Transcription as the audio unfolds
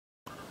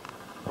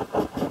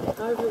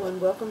Hi everyone,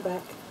 welcome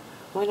back.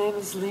 My name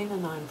is Lynn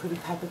and I'm Pretty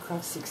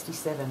Papercraft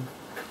 67.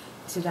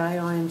 Today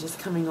I am just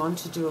coming on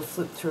to do a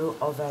flip through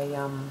of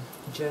a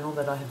journal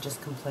that I have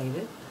just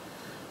completed.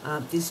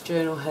 This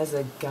journal has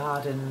a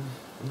garden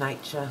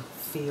nature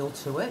feel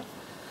to it.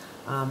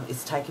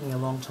 It's taken me a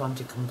long time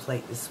to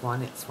complete this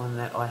one. It's one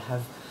that I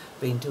have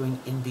been doing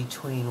in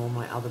between all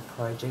my other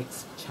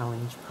projects,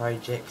 challenge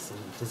projects and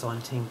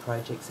design team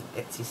projects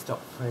and Etsy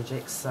stock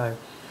projects. So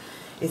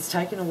it's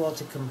taken a while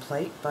to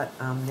complete, but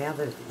now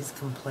that it is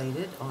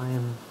completed, I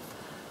am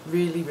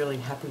really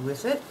happy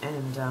with it,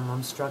 and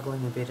I'm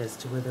struggling a bit as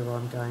to whether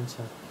I'm going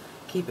to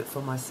keep it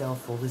for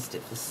myself or list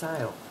it for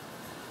sale.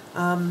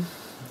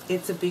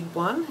 It's a big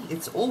one.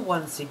 It's all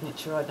one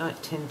signature. I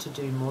don't tend to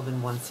do more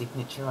than one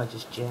signature. I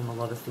just jam a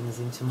lot of things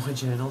into my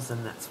journals,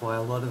 and that's why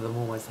a lot of them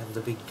always have the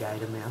big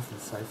gator mouth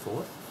and so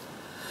forth.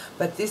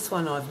 But this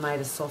one I've made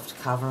a soft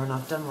cover, and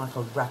I've done like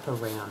a wrap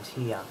around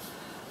here.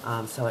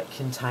 So it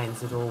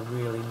contains it all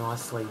really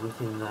nicely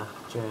within the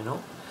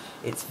journal.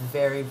 It's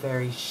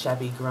very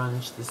shabby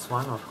grunge, this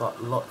one. I've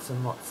got lots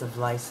and lots of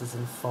laces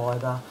and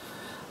fibre.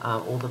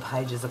 All the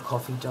pages are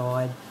coffee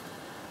dyed.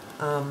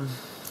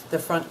 The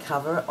front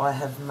cover I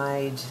have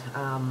made,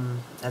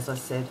 as I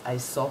said, a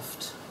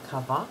soft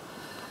cover.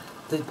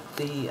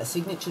 The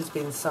signature's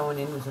been sewn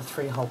in with a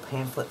 3-hole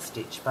pamphlet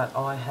stitch, but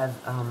I have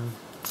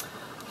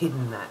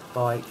hidden that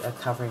by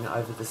covering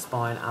over the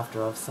spine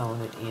after I've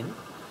sewn it in.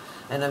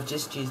 And I've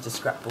just used a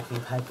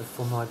scrapbooking paper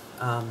for my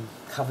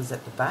covers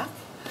at the back,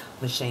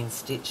 machine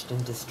stitched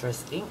and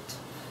distress inked.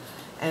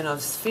 And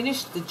I've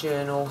finished the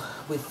journal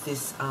with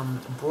this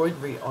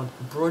embroidery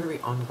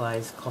on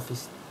glaze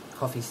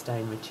coffee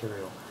stain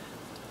material.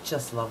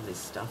 Just love this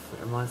stuff.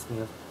 It reminds me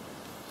of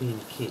being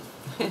a kid.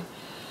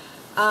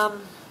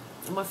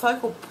 My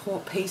focal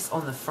piece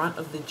on the front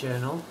of the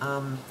journal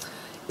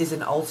is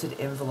an altered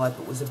envelope.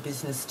 It was a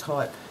business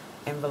type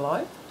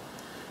envelope,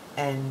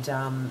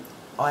 and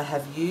I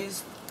have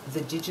used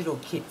the digital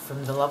kit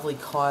from the lovely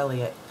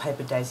Kylie at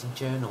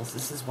PaperDaisyJournals.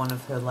 This is one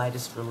of her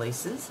latest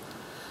releases,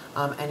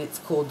 and it's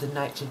called the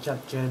Nature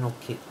Junk Journal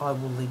Kit. I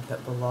will link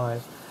it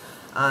below.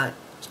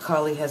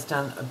 Kylie has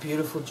done a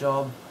beautiful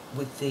job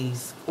with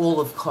these. All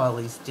of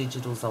Kylie's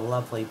digitals are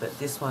lovely, but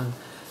this one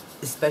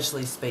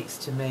especially speaks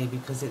to me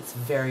because it's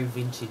very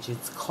vintage.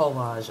 It's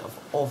collage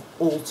of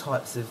all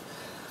types of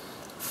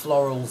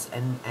florals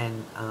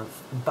and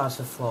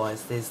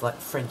butterflies. There's like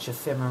French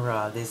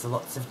ephemera. There's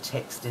lots of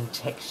text and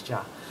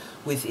texture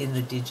within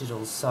the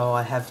digitals, so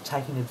I have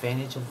taken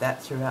advantage of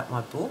that throughout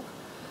my book.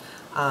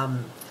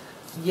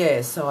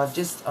 Yeah, so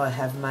I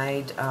have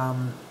made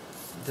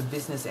the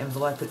business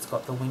envelope. It's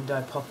got the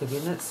window pocket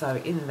in it, so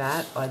in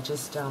that I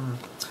just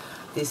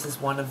this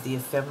is one of the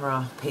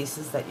ephemera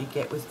pieces that you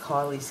get with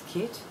Kylie's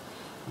kit.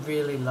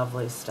 Really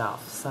lovely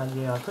stuff. So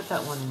yeah, I put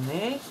that one in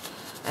there.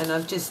 And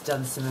I've just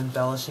done some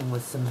embellishing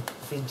with some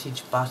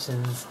vintage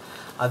buttons.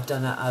 I've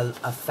done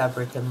a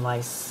fabric and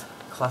lace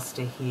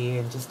cluster here,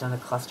 and just done a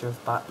cluster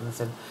of buttons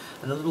and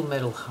a little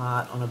metal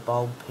heart on a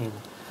bulb pin.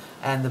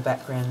 And the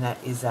background,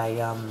 that is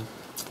a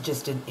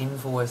just an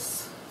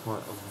invoice,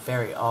 well,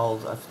 very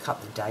old. I've cut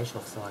the date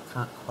off, so I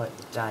can't quote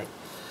the date.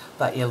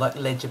 But yeah, like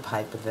ledger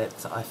paper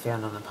that I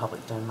found on the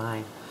public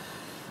domain.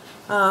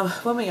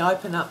 When we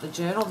open up the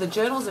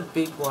journal's a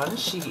big one.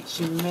 She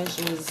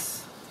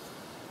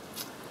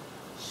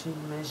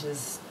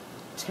measures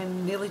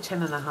nearly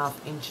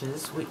 10.5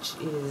 inches, which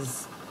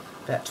is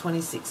about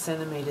 26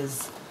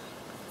 centimetres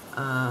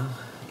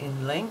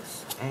in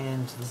length,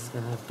 and this is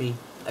going to be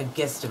a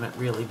guesstimate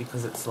really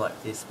because it's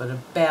like this, but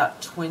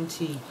about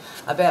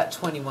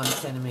 21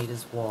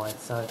 centimetres wide.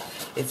 So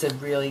it's a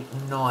really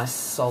nice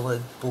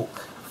solid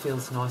book.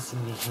 Feels nice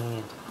in your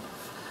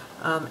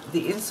hand.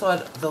 The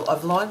inside,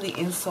 I've lined the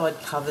inside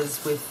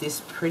covers with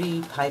this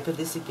pretty paper.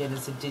 This again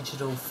is a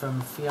digital from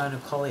Fiona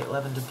Colley at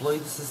LavenderBlu.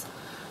 This is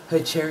her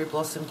cherry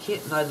blossom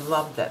kit, and I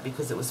loved that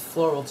because it was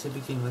floral to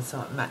begin with,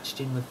 so it matched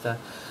in with the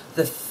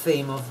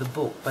theme of the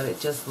book, but it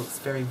just looks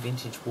very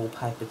vintage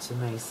wallpaper to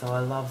me, so I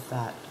love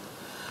that.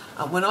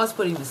 When I was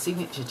putting the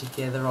signature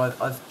together,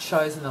 I've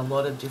chosen a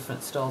lot of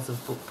different styles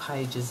of book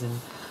pages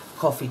and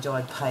coffee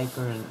dyed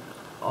paper, and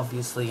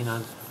obviously, you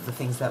know, the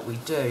things that we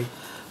do.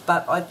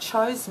 But I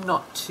chose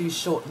not to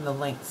shorten the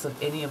lengths of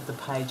any of the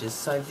pages.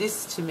 So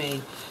this, to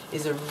me,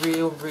 is a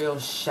real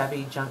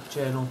shabby junk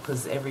journal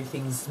because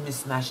everything's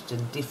mismatched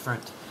and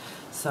different.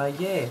 So,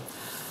 yeah.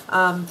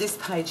 This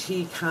page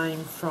here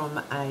came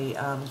from a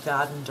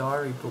garden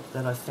diary book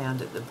that I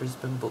found at the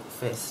Brisbane Book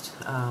Fest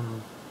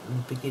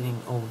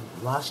beginning of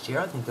last year,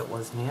 I think it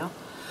was now.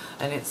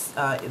 And it's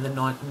in the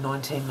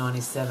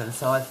 1997.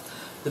 So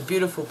the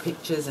beautiful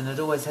pictures, and it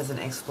always has an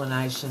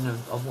explanation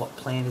of what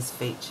plant is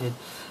featured.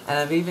 And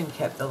I've even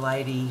kept the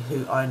lady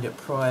who owned it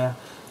prior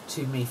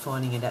to me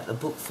finding it at the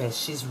book fest.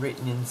 She's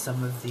written in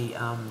some of the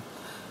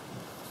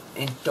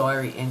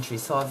diary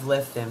entries, so I've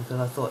left them because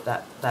I thought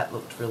that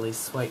looked really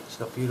sweet. She's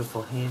got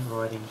beautiful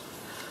handwriting.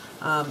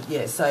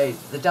 Yeah, so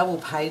the double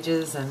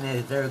pages, and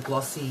they're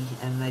glossy,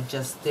 and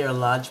they're a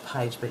large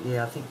page, but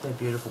yeah, I think they're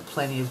beautiful.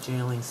 Plenty of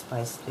journaling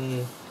space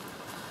there.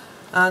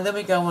 Then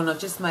we go on. I've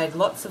just made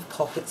lots of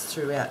pockets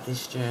throughout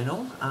this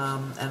journal,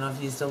 and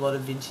I've used a lot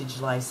of vintage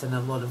lace and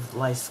a lot of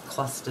lace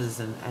clusters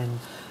and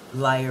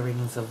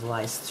layerings of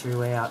lace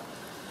throughout.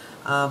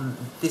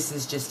 This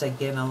is just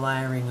again a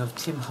layering of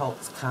Tim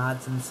Holtz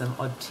cards and some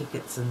odd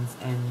tickets and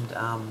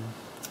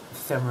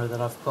ephemera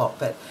that I've got.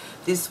 But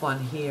this one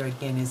here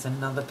again is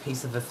another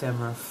piece of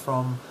ephemera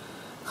from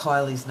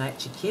Kylie's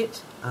Nature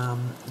Kit.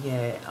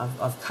 Yeah,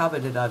 I've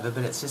covered it over,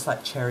 but it's just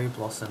like cherry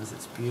blossoms.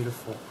 It's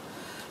beautiful.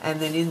 And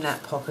then in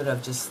that pocket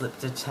I've just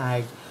slipped a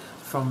tag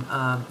from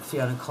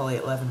Fiona Colley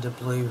at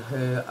LavenderBlu,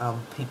 her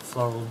Pink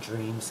Floral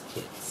Dreams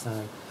kit.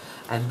 So,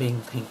 and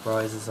being pink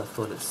roses, I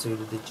thought it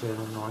suited the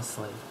journal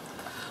nicely.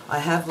 I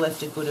have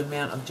left a good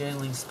amount of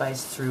journaling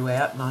space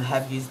throughout, and I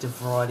have used a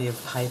variety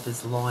of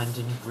papers lined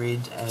and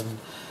grid and,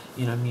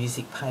 you know,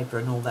 music paper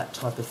and all that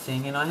type of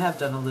thing. And I have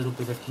done a little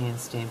bit of hand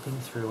stamping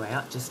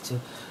throughout just to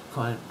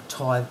kind of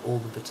tie all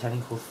the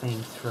botanical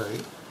theme through.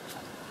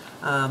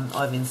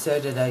 I've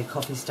inserted a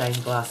coffee stained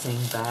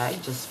glassine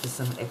bag just for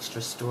some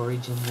extra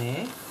storage in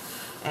there.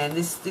 And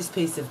this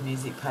piece of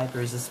music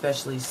paper is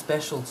especially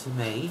special to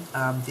me.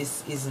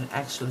 This is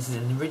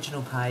an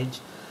original page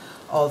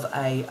of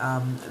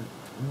a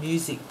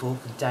music book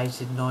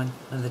dated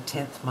the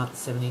 10th month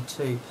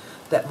 72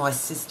 that my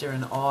sister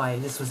and I,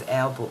 this was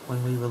our book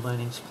when we were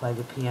learning to play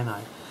the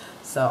piano.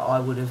 So I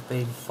would have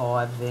been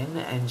 5 then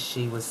and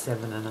she was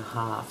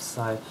 7.5.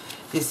 So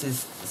this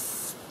is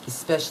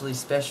especially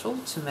special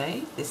to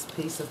me, this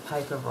piece of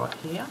paper right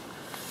here,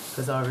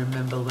 because I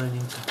remember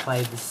learning to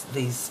play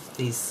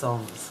these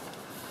songs.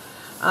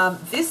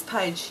 This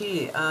page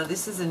here,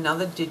 this is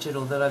another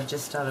digital that I've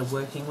just started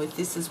working with.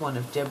 This is one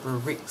of Deborah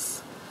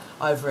Rick's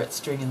over at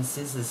String and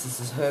Scissors. This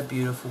is her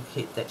beautiful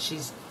kit that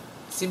she's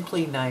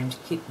simply named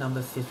Kit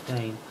Number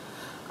 15.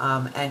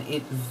 And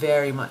it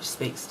very much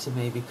speaks to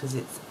me because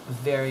it's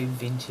very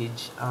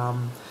vintage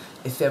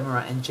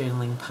ephemera and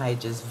journaling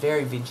pages,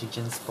 very vintage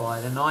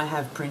inspired, and I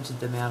have printed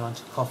them out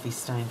onto coffee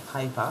stained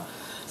paper,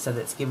 so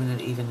that's given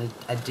it even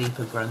a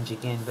deeper grunge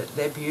again. But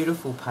they're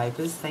beautiful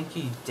papers. Thank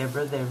you,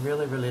 Deborah. They're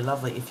really, really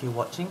lovely if you're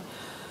watching.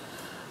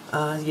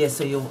 Yeah,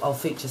 so I'll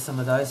feature some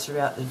of those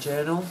throughout the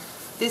journal.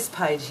 This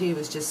page here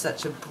was just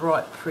such a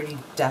bright, pretty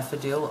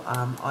daffodil.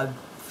 I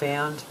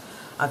found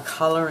a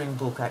colouring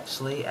book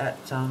actually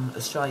at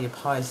Australia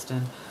Post,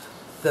 and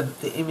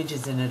the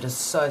images in it are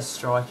so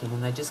striking,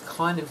 and they just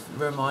kind of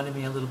reminded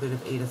me a little bit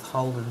of Edith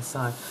Holden,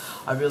 so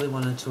I really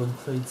wanted to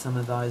include some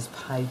of those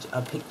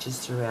pictures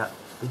throughout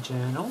the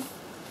journal.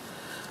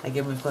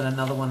 Again, we've got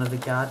another one of the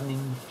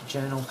gardening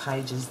journal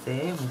pages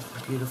there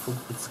with beautiful,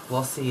 it's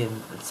glossy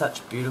and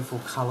such beautiful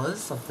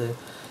colours of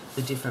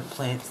the different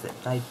plants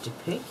that they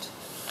depict.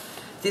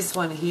 This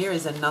one here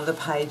is another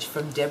page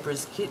from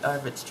Deborah's kit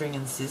over at String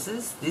and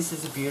Scissors. This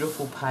is a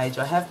beautiful page.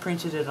 I have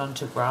printed it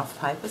onto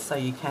graph paper so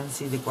you can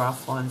see the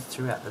graph lines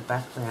throughout the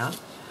background.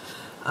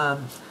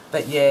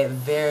 But yeah,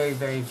 very,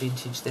 very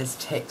vintage. There's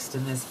text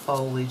and there's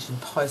foliage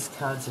and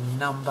postcards and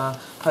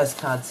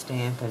postcard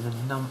stamp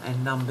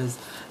and numbers.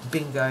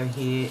 Bingo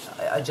here.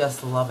 I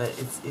just love it.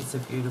 It's a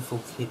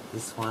beautiful kit,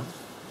 this one.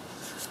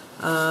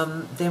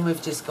 Then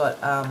we've just got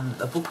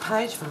a book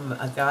page from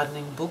a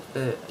gardening book.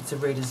 It's a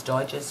Reader's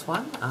Digest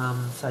one.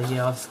 So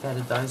yeah, I've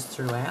scattered those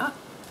throughout.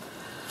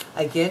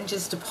 Again,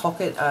 just a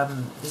pocket.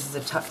 This is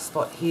a tuck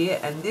spot here,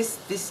 and this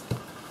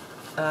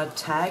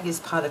tag is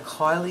part of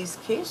Kylie's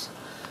kit,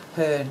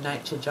 her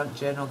Nature Junk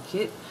Journal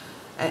kit.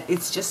 And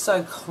it's just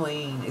so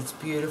clean. It's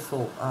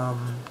beautiful.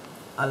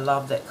 I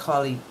love that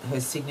Kylie,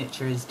 her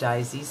signature is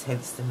daisies,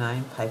 hence the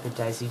name,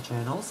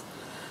 PaperDaisyJournals.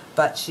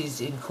 But she's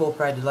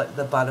incorporated like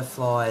the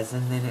butterflies,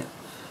 and then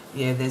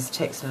there's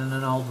text and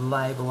an old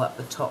label up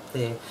the top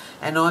there.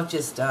 And I've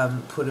just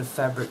put a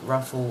fabric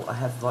ruffle. I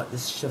have like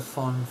this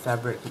chiffon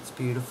fabric. It's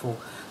beautiful.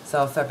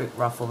 So a fabric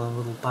ruffle and a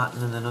little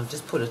button, and then I've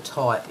just put a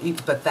tie.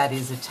 But that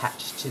is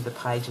attached to the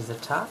page as a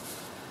tuck.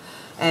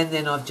 And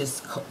then I've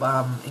just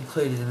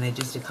included in there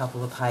just a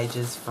couple of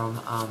pages from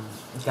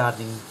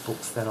gardening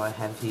books that I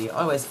have here.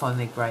 I always find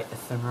they're great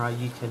ephemera.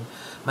 You can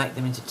make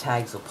them into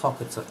tags or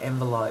pockets or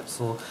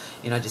envelopes, or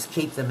just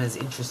keep them as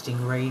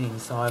interesting reading.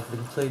 So I've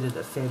included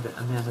a fair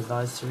amount of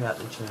those throughout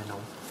the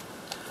journal.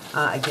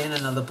 Again,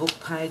 another book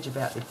page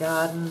about the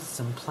garden,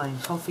 some plain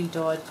coffee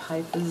dyed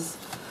papers.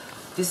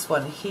 This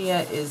one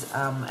here is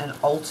an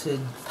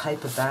altered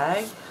paper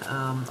bag.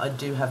 I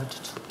do have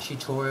a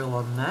tutorial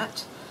on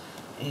that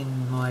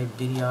in my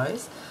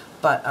videos,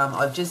 but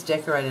I've just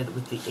decorated it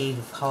with the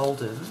Edith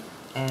Holden,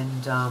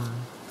 and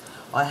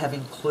I have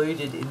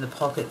included in the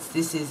pockets,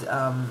 this is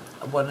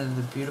one of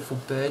the beautiful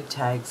bird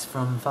tags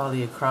from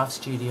Valia Craft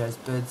Studios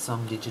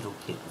Birdsong Digital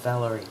Kit,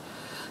 Valerie.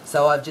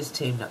 So I've just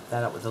teamed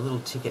that up with a little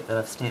ticket that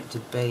I've stamped a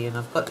bee, and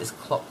I've got this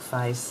clock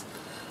face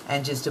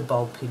and just a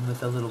bulb pin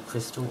with a little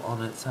crystal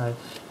on it. So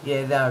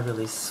yeah, they are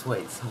really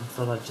sweet, so I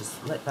thought I'd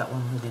just let that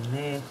one live in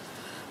there.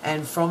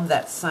 And from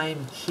that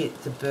same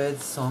kit, the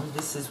bird song,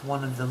 this is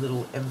one of the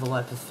little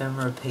envelope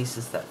ephemera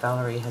pieces that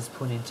Valerie has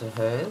put into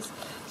hers.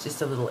 It's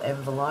just a little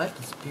envelope,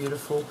 it's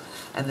beautiful.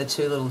 And the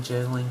two little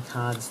journaling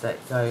cards that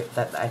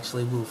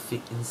actually will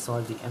fit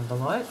inside the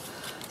envelope.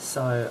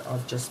 So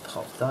I've just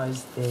popped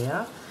those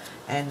there.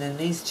 And then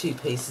these two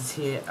pieces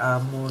here are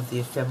more of the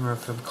ephemera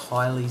from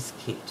Kylie's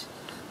kit,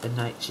 the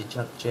Nature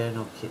Junk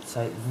Journal kit.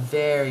 So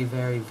very,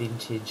 very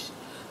vintage,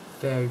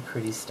 very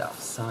pretty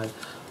stuff. So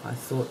I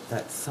thought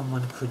that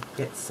someone could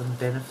get some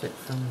benefit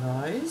from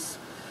those.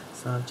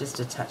 So I've just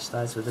attached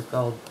those with a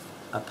gold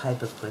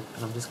paper clip,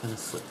 and I'm just going to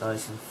slip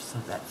those in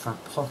that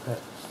front pocket.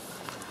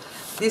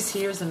 This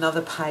here is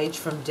another page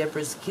from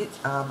Deborah's kit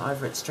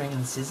over at String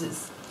and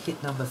Scissors,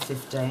 kit number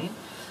 15.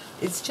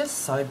 It's just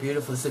so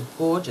beautiful. It's a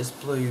gorgeous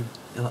blue,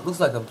 it looks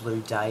like a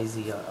blue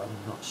daisy. I'm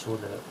not sure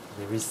that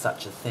there is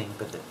such a thing,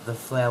 but the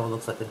flower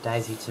looks like a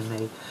daisy to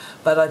me.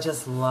 But I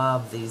just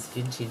love these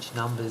vintage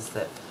numbers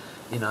that,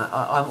 you know,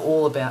 I'm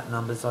all about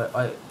numbers.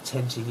 I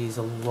tend to use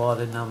a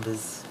lot of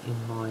numbers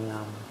in my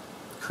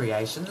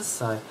creations,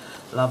 so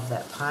love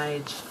that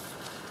page.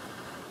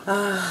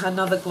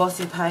 Another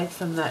glossy page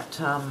from that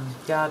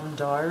garden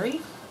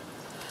diary.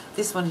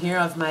 This one here,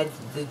 I've made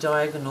the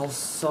diagonal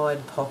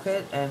side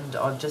pocket, and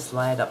I've just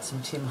laid up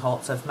some Tim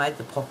Holtz. I've made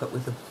the pocket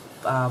with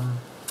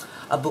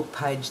a book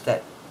page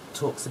that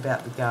talks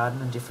about the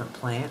garden and different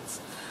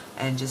plants,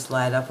 and just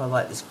laid up. I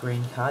like this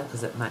green card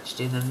because it matched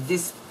in, and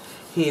this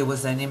here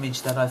was an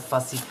image that I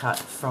fussy cut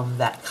from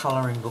that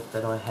colouring book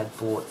that I had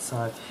bought.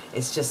 So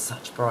it's just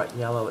such bright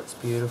yellow, it's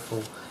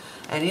beautiful.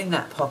 And in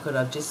that pocket,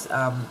 I've just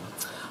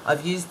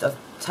I've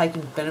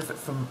taken benefit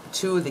from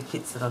two of the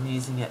kits that I'm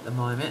using at the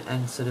moment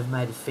and sort of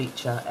made a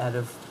feature out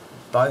of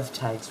both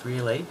tags,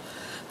 really.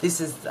 This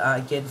is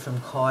again from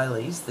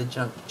Kylie's, the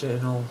Junk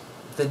Journal,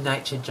 the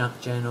Nature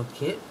Junk Journal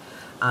kit,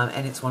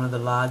 and it's one of the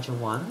larger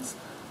ones.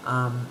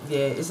 Yeah,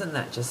 isn't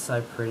that just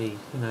so pretty?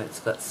 You know,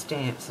 it's got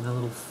stamps and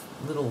a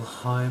little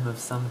home of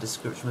some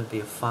description, would be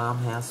a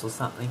farmhouse or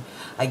something.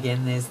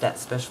 Again, there's that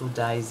special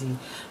daisy,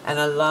 and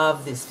I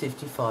love this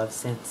 55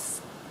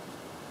 cents.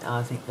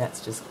 I think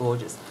that's just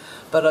gorgeous.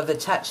 But I've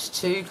attached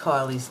to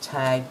Kylie's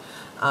tag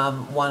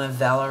one of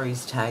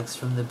Valerie's tags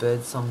from the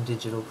Birdsong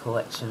digital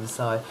collection.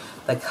 So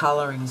the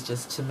colouring's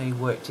just, to me,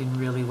 worked in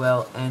really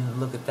well. And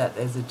look at that,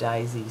 there's a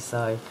daisy.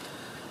 So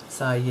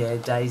yeah,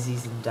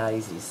 daisies and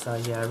daisies. So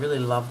yeah, I really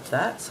loved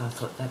that. So I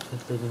thought that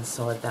could live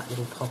inside that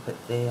little pocket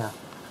there.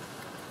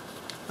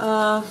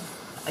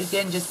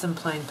 Again, just some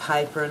plain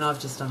paper, and I've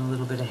just done a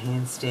little bit of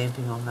hand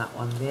stamping on that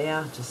one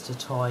there, just to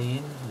tie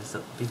in. There's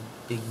a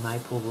big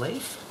maple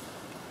leaf.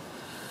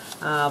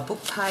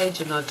 Book page,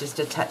 and I've just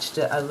attached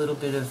a little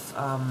bit of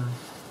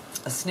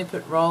a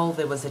snippet roll.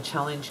 There was a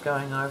challenge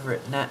going over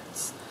at Nat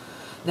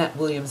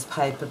Williams'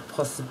 Paper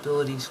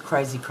Possibilities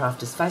Crazy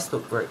Crafters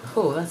Facebook group.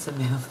 Oh, that's a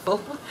mouthful.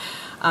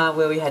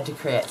 Where we had to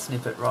create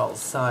snippet rolls.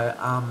 So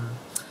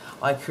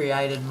I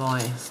created my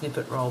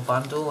snippet roll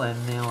bundle,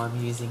 and now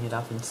I'm using it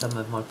up in some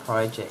of my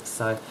projects.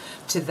 So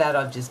to that,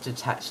 I've just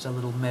attached a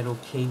little metal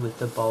key with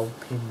the bulb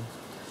pin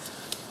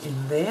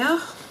in there,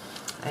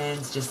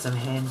 and just some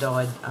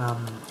hand-dyed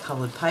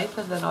coloured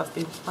paper that I've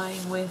been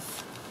playing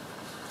with.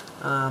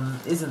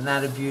 Isn't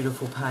that a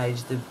beautiful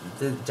page?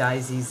 The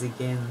daisies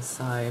again.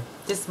 So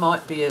this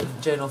might be a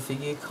journal for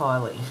you,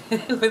 Kylie,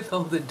 with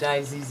all the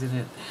daisies in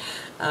it.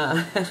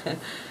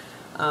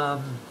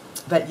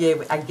 But yeah,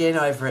 again,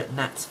 over at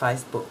Nat's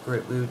Facebook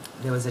group,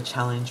 there was a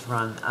challenge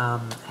run,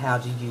 how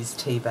to use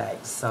tea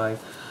bags. So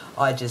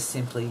I just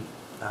simply,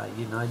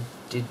 you know,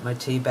 did my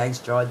tea bags,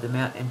 dried them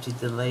out, emptied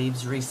the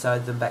leaves,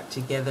 re-sewed them back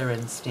together,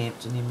 and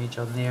stamped an image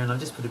on there. And I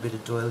just put a bit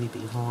of doily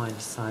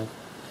behind. So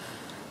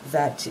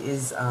that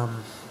is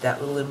that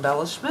little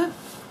embellishment.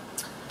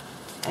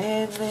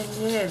 And then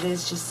yeah,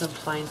 there's just some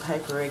plain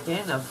paper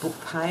again, a book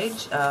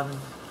page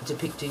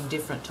depicting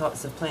different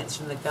types of plants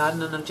from the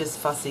garden, and I've just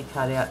fussy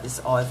cut out this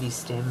ivy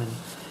stem and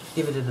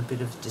give it in a bit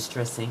of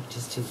distress ink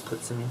just to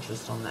put some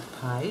interest on that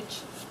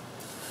page.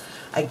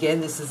 Again,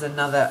 this is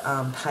another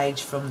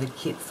page from the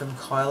kit from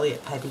Kylie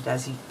at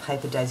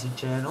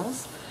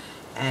PaperDaisyJournals,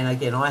 and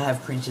again, I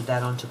have printed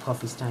that onto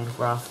coffee stained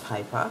graph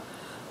paper.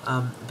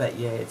 But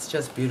yeah, it's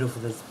just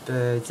beautiful. There's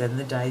birds and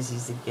the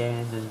daisies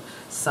again, and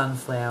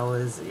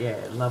sunflowers.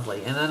 Yeah,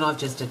 lovely. And then I've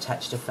just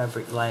attached a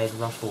fabric layered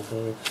ruffle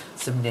there,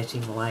 some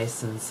netting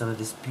lace, and some of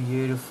this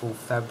beautiful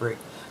fabric,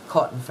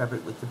 cotton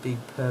fabric with the big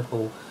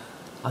purple,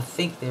 I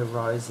think they're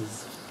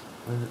roses.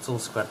 When it's all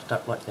scrunched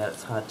up like that,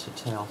 it's hard to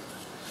tell.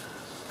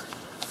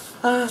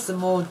 Some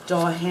more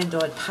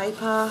hand-dyed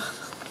paper.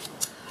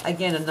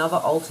 Again, another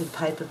altered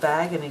paper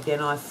bag, and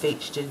again I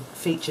featured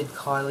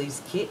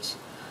Kylie's kit.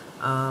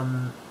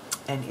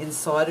 And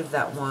inside of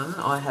that one,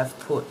 I have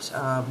put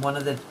one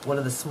of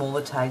the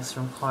smaller tags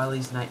from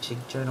Kylie's Nature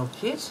Journal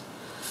kit,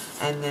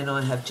 and then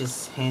I have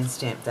just hand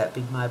stamped that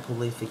big maple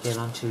leaf again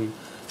onto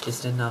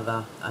just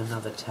another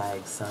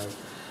tag. So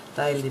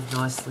they live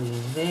nicely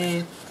in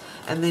there.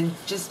 And then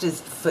just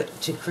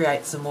to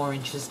create some more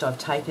interest, I've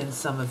taken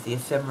some of the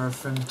ephemera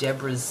from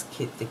Deborah's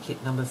kit, the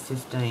kit number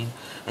 15,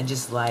 and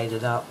just laid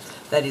it up.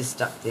 That is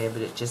stuck there,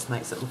 but it just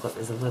makes it look like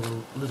there's a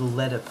little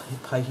letter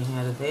poking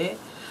out of there.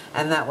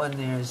 And that one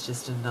there is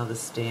just another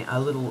a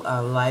little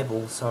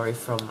label, sorry,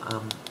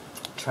 from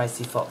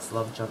Tracy Fox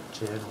Love Junk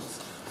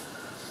Journals.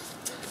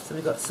 So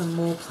we've got some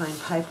more plain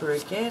paper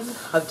again.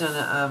 I've done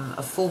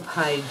a full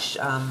page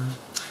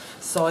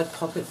side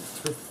pocket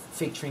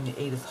featuring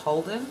Edith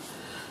Holden.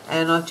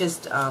 And I've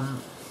just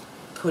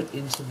put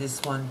into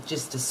this one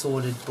just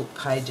assorted book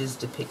pages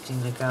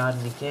depicting the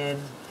garden again.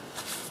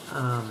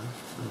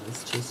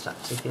 There's two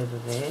stuck together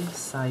there.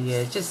 So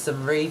yeah, just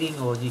some reading,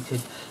 or you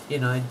could, you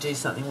know, do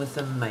something with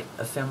them, make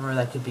ephemera.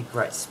 They could be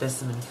great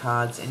specimen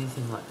cards,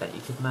 anything like that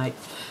you could make.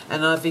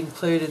 And I've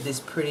included this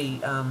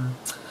pretty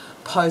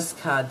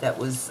postcard that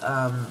was,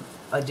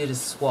 I did a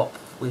swap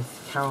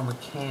with Carol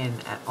McCann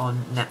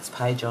on Nat's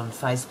page on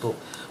Facebook,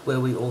 where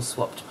we all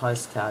swapped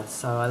postcards.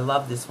 So I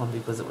love this one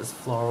because it was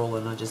floral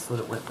and I just thought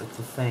it went with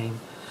the theme.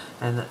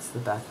 And that's the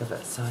back of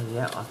it. So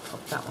yeah, I've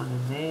popped that one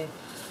in there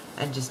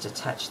and just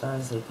attach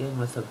those again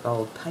with a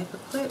gold paper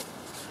clip.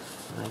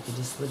 And they can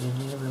just live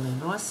in there really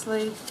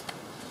nicely.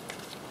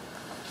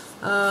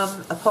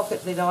 A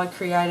pocket that I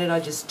created,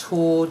 I just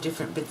tore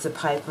different bits of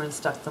paper and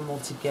stuck them all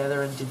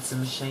together and did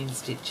some machine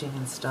stitching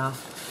and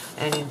stuff.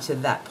 And into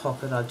that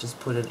pocket I've just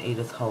put an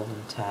Edith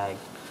Holden tag.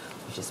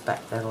 I just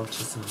back that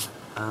onto some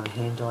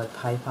hand-dyed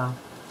paper.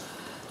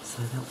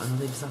 So that one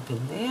lives up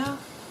in there.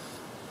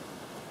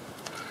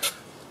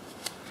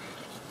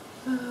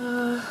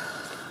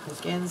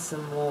 Again,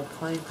 some more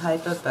plain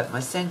paper, but my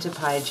centre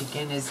page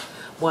again is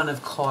one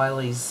of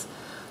Kylie's.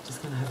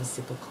 Just going to have a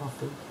sip of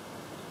coffee.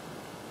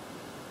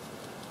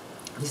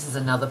 This is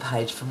another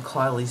page from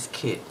Kylie's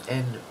kit,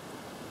 and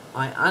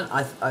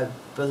I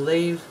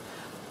believe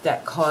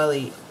that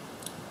Kylie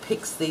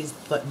picks these,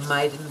 like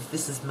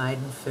this is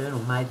maiden fern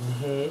or maiden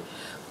hair.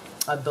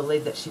 I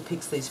believe that she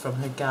picks these from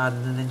her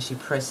garden and then she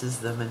presses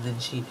them and then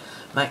she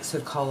makes her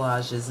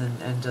collages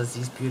and does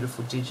these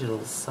beautiful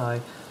digitals.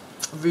 So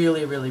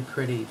really, really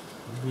pretty.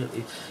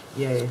 Really,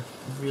 yeah,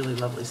 really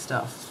lovely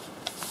stuff.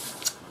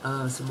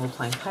 Some more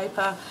plain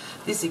paper.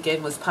 This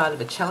again was part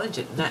of a challenge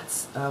at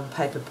Nat's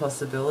Paper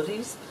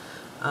Possibilities.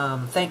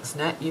 Thanks,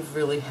 Nat. You've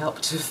really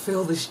helped to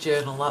fill this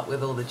journal up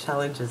with all the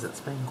challenges.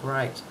 It's been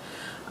great.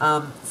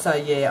 So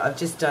yeah, I've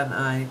just done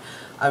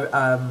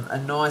a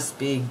nice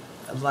big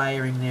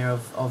layering there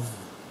of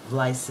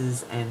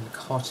laces and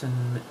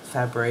cotton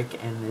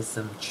fabric, and there's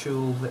some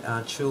tulle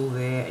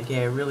there.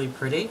 Yeah, really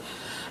pretty.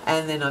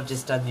 And then I've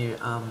just done your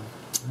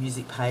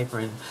music paper,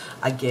 and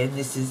again,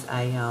 this is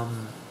a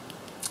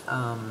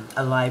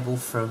label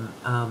from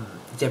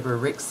Deborah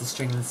Ricks, the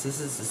String and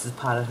Scissors. This is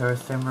part of her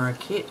ephemera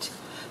kit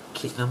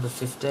number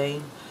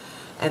 15.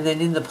 And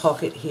then in the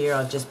pocket here,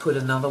 I've just put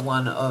another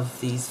one of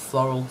these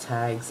floral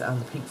tags,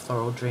 the Pink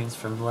Floral Dreams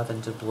from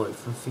LavenderBlu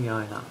from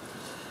Fiona.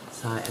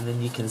 So, and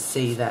then you can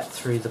see that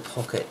through the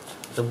pocket,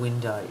 the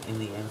window in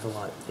the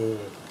envelope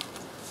there.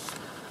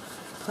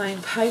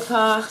 Plain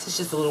paper. It's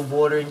just a little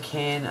watering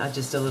can,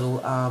 just a little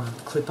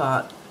clip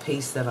art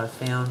piece that I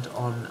found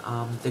on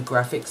the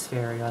Graphics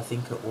Fairy, I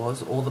think it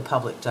was, or the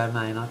Public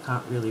Domain. I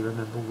can't really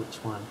remember which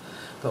one,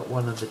 but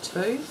one of the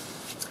two.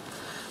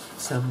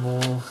 Some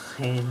more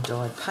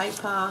hand-dyed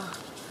paper,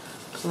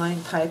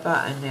 plain paper,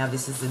 and now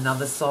this is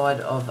another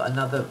side of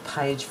another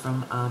page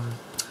from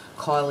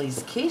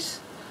Kylie's kit.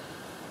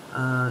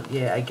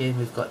 Yeah, again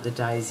we've got the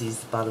daisies,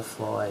 the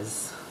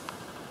butterflies.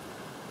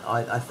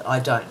 I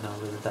don't know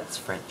whether that's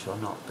French or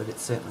not, but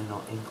it's certainly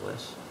not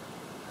English.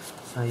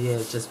 So yeah,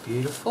 just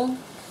beautiful.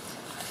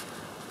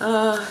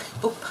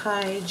 Book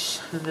page,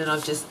 and then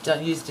I've just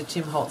used a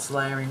Tim Holtz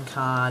layering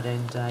card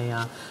and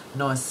a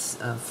nice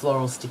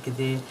floral sticker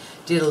there.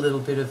 Did a little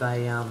bit of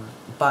a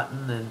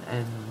button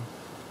and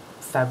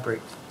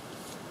fabric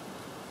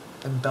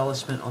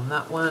embellishment on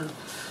that one.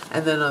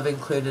 And then I've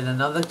included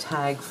another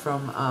tag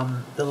from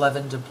the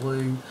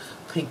LavenderBlu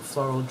Pink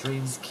Floral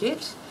Dreams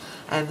kit.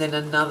 And then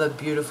another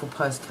beautiful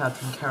postcard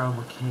from Carol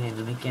McCann.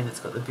 And again,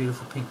 it's got the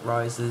beautiful pink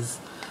roses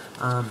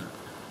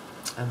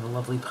and the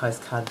lovely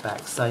postcard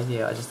back. So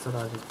yeah, I just thought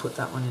I'd just put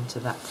that one into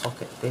that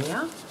pocket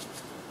there.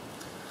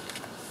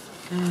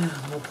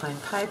 More plain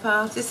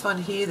paper. This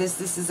one here,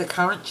 this is a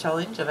current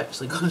challenge. I've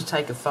actually got to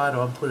take a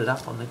photo and put it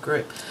up on the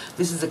group.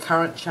 This is a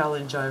current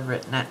challenge over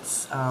at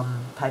Nat's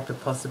Paper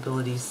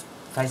Possibilities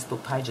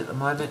Facebook page at the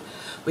moment.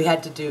 We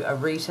had to do a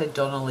Rita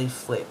Donnelly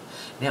flip.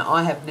 Now,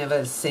 I have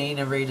never seen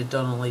a Rita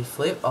Donnelly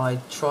flip. I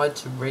tried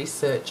to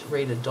research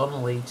Rita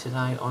Donnelly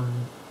today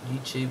on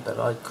YouTube, but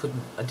I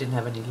didn't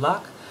have any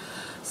luck.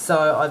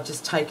 So I've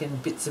just taken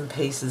bits and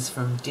pieces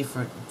from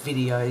different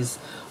videos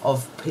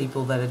of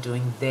people that are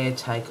doing their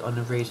take on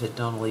a Rita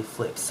Donnelly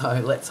flip. So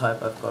let's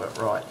hope I've got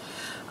it right.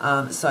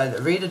 So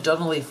the Rita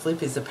Donnelly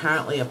flip is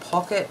apparently a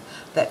pocket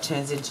that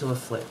turns into a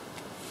flip.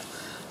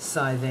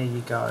 So there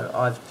you go.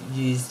 I've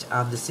used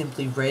the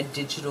Simply Red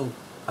digital,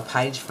 a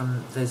page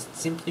from the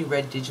Simply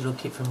Red digital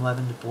kit from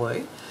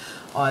LavenderBlu.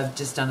 I've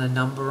just done a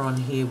number on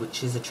here,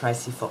 which is a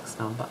Tracy Fox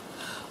number.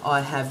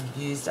 I have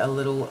used a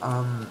little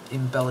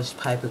embellished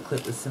paper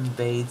clip with some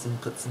beads and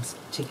put some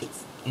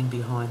tickets in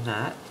behind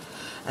that.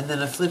 And then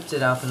I flipped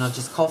it up and I've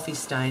just coffee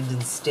stained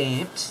and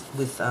stamped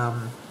with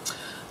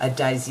a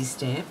daisy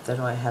stamp that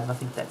I have. I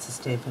think that's a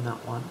Stampin'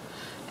 Up one.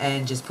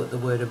 And just put the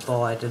word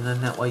abide, and then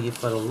that way you've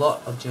got a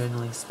lot of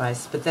journaling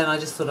space. But then I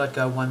just thought I'd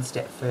go one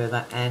step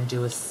further and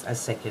do a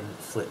second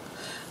flip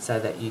so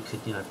that you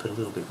could, you know, put a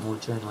little bit more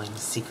journaling,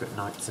 secret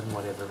notes and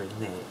whatever in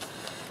there.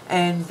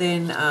 And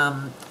then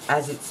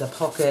as it's a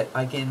pocket,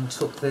 I again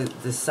took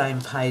the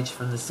same page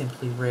from the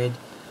Simply Red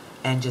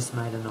and just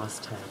made a nice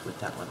tag with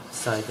that one.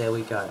 So there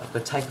we go. I've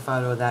got to take a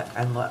photo of that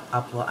and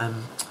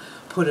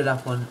put it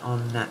up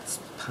on Nat's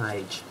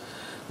page,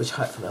 which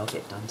hopefully I'll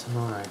get done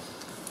tomorrow.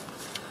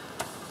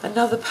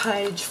 Another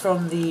page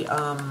from the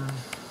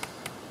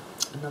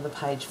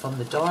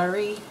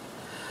diary,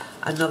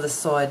 another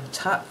side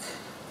tuck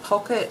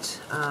pocket,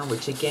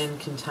 which again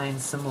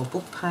contains some more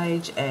book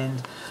page,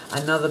 and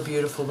another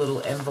beautiful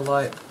little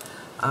envelope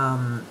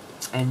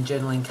and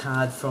journaling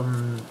card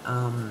from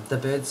the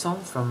bird song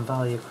from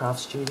Valia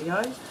Craft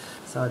Studio.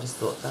 So I just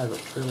thought they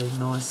looked really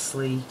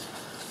nicely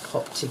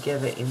popped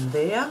together in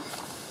there.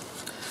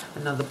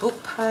 Another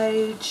book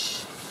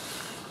page.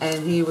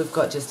 And here we've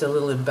got just a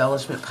little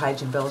embellishment,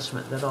 page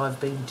embellishment that I've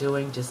been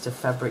doing, just a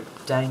fabric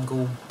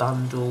dangle,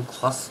 bundle,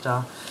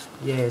 cluster.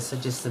 Yeah, so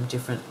just some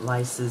different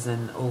laces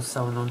and all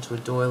sewn onto a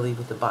doily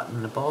with a button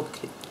and a bob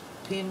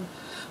pin.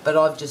 But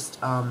I've just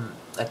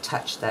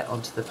attached that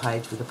onto the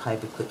page with a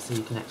paper clip so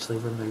you can actually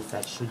remove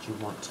that should you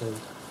want to.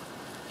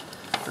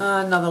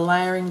 Another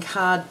layering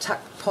card tuck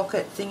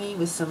pocket thingy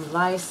with some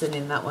lace, and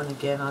in that one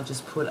again I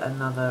just put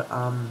another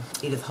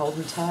Edith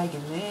Holden tag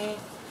in there.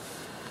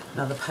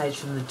 Another page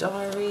from the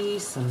diary,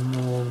 some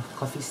more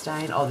coffee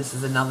stain. Oh, this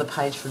is another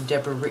page from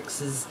Deborah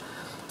Ricks's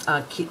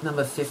kit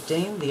number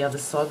 15, the other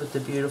side with the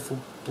beautiful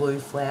blue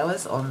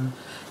flowers on.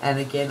 And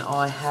again,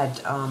 I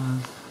had,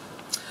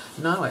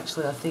 no,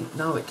 actually, I think,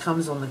 no, it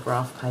comes on the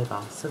graph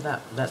paper. So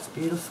that's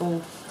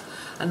beautiful.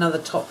 Another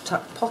top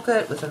tuck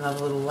pocket with another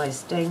little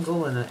lace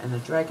dangle and a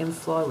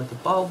dragonfly with a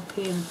bulb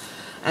pin.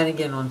 And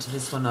again, onto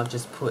this one, I've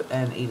just put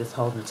an Edith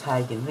Holden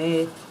tag in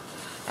there.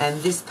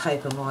 And this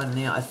paper line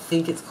now, I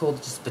think it's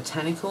called just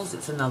Botanicals.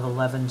 It's another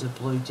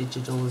LavenderBlu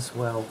digital as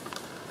well.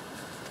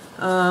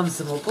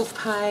 Some more book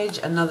page.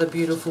 Another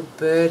beautiful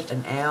bird,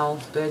 an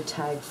owl bird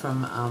tag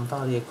from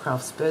Valia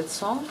Craft's Bird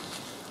Song.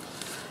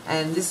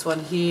 And this one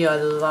here, I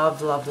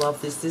love, love,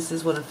 love this. This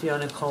is one of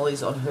Fiona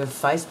Colley's on her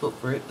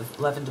Facebook group, the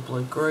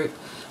LavenderBlu group,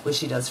 where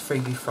she does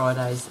Freebie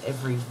Fridays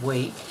every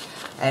week.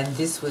 And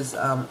this was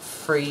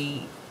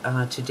free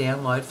to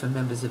download for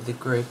members of the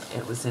group.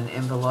 It was an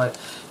envelope.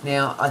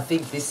 Now, I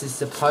think this is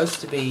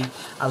supposed to be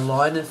a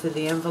liner for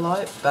the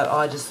envelope, but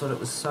I just thought it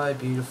was so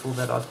beautiful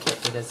that I've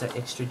kept it as an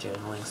extra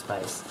journaling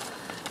space.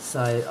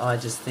 So I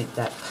just think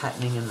that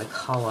patterning and the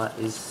colour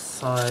is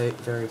so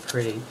very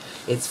pretty.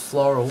 It's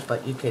floral,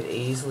 but you could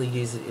easily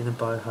use it in a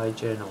boho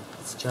journal.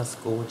 It's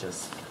just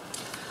gorgeous.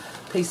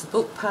 Piece of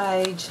book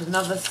page,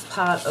 another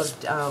part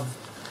of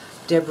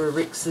Deborah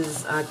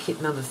Ricks's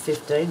kit number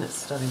 15. It's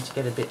starting to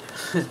get a bit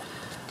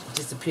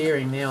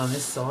disappearing now on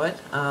this side.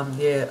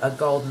 Yeah, a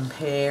golden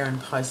pear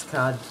and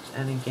postcard,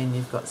 and again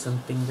you've got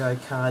some bingo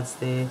cards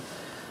there.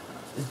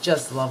 It's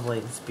just lovely.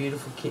 It's a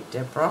beautiful kit,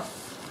 Deborah.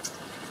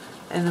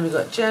 And then we've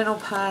got journal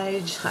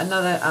page,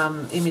 another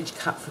image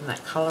cut from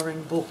that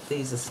colouring book.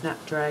 These are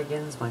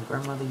snapdragons. My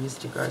grandmother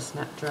used to grow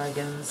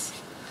snapdragons.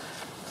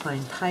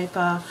 Plain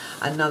paper.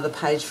 Another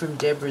page from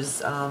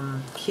Deborah's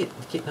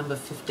kit number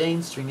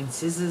 15, String and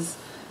Scissors.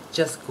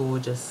 Just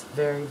gorgeous.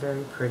 Very,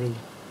 very pretty.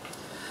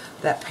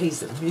 That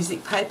piece of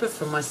music paper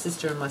from my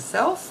sister and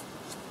myself.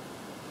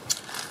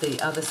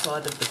 The other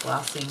side of the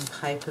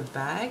glassine paper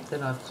bag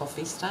that I've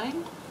coffee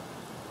stained.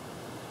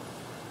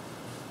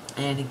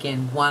 And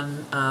again,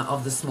 one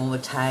of the smaller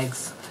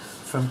tags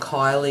from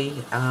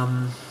Kylie,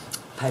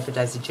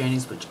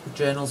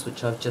 PaperDaisyJournals,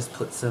 which I've just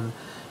put some,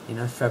 you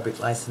know,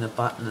 fabric lace and a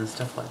button and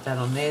stuff like that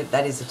on there.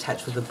 That is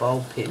attached with a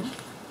bulb pin.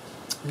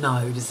 No,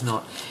 it is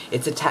not.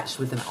 It's attached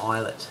with an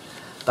eyelet,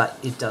 but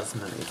it does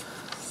move.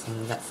 So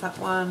that's that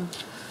one.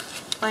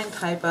 Plain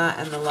paper,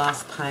 and the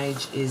last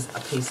page is a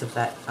piece of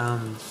that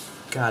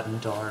garden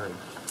diary.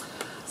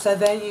 So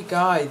there you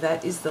go.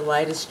 That is the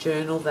latest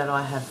journal that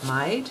I have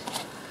made.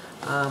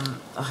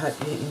 I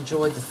hope you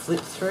enjoyed the flip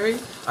through.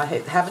 I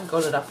haven't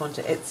got it up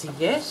onto Etsy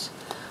yet,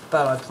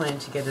 but I plan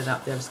to get it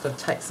up there. I've just got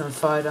to take some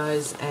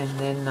photos, and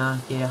then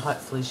yeah,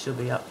 hopefully she'll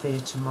be up there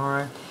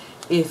tomorrow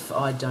if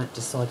I don't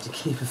decide to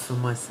keep it for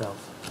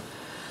myself.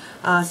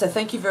 So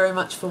thank you very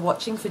much for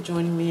watching, for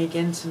joining me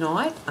again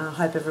tonight. I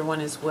hope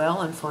everyone is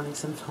well and finding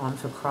some time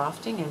for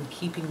crafting and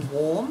keeping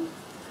warm.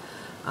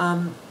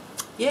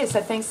 Yeah,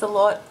 so thanks a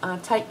lot.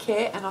 Take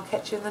care, and I'll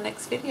catch you in the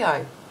next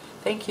video.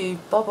 Thank you.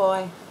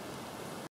 Bye-bye.